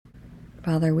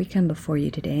Father, we come before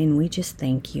you today and we just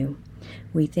thank you.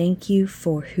 We thank you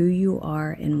for who you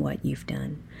are and what you've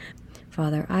done.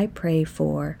 Father, I pray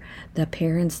for the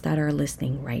parents that are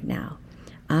listening right now.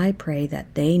 I pray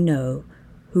that they know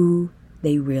who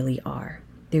they really are.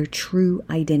 Their true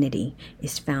identity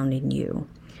is found in you.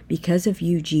 Because of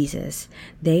you, Jesus,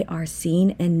 they are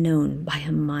seen and known by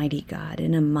a mighty God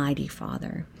and a mighty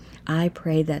Father. I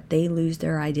pray that they lose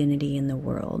their identity in the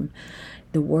world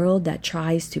that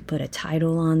tries to put a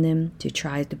title on them, to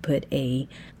try to put a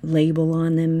label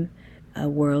on them, a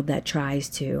world that tries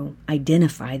to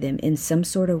identify them in some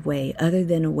sort of way other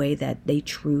than a way that they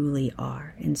truly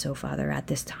are. And so, Father, at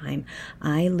this time,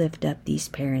 I lift up these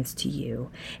parents to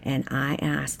you, and I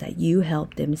ask that you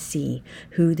help them see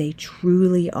who they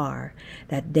truly are,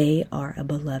 that they are a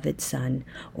beloved son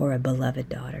or a beloved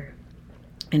daughter.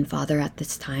 And Father, at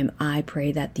this time, I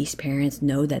pray that these parents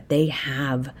know that they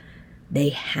have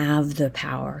the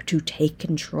power to take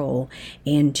control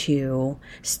and to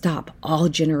stop all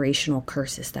generational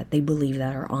curses that they believe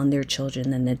that are on their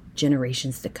children and the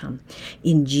generations to come.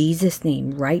 In Jesus'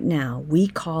 name, right now, we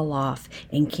call off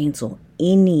and cancel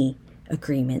any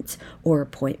agreements or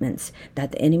appointments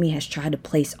that the enemy has tried to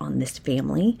place on this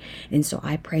family. And so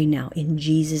I pray now in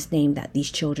Jesus' name that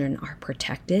these children are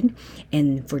protected,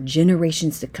 and for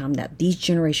generations to come, that these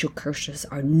generational curses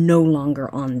are no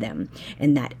longer on them,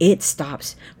 and that it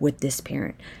stops with this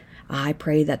parent. I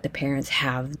pray that the parents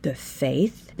have the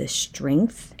faith, the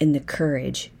strength, and the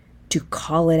courage to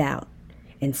call it out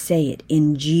and say it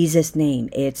in Jesus' name.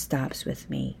 It stops with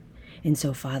me. And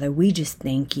so, Father, we just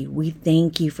thank you. We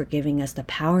thank you for giving us the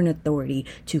power and authority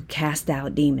to cast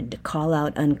out demon, to call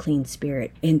out unclean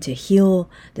spirit, and to heal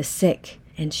the sick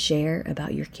and share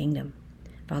about your kingdom.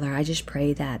 Father, I just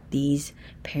pray that these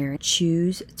parents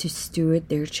choose to steward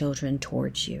their children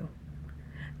towards you,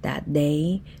 that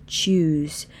they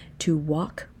choose to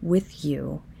walk with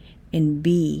you and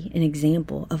be an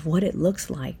example of what it looks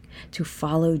like to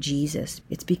follow Jesus.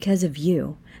 It's because of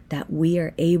you that we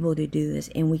are able to do this,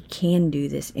 and we can do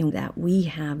this, and that we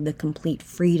have the complete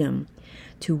freedom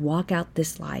to walk out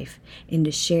this life and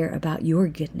to share about your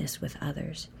goodness with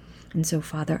others. And so,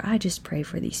 Father, I just pray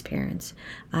for these parents.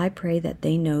 I pray that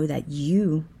they know that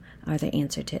you are the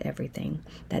answer to everything,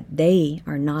 that they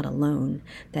are not alone,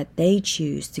 that they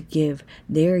choose to give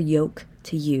their yoke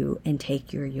to you and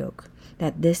take your yoke,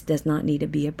 that this does not need to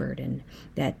be a burden,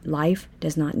 that life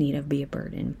does not need to be a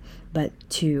burden, but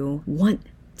to want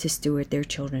to steward their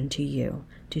children to you,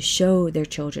 to show their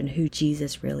children who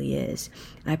Jesus really is.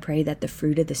 I pray that the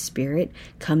fruit of the Spirit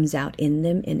comes out in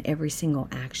them in every single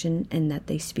action, and that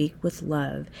they speak with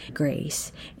love,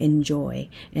 grace, and joy,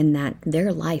 and that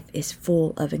their life is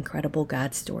full of incredible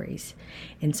God stories.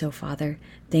 And so, Father,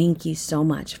 thank you so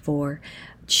much for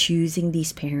choosing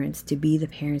these parents to be the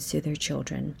parents to their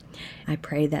children. I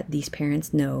pray that these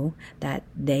parents know that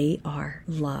they are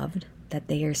loved, that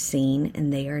they are seen,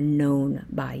 and they are known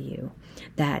by you,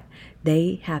 that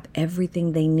they have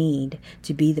everything they need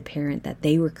to be the parent that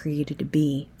they were created to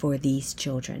be for these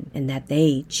children, and that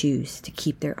they choose to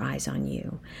keep their eyes on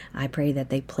you. I pray that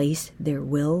they place their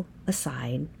will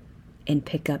aside and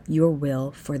pick up your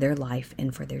will for their life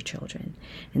and for their children.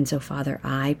 And so, Father,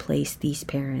 I place these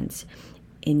parents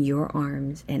in your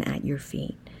arms and at your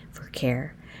feet for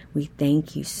care. We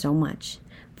thank you so much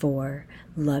for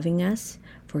loving us,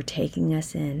 for taking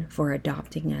us in, for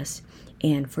adopting us,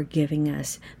 and for giving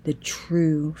us the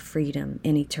true freedom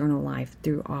and eternal life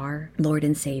through our Lord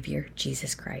and Savior,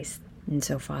 Jesus Christ. And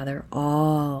so, Father,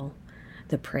 all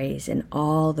the praise and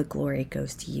all the glory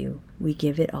goes to you. We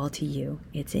give it all to you.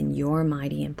 It's in your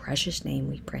mighty and precious name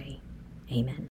we pray. Amen.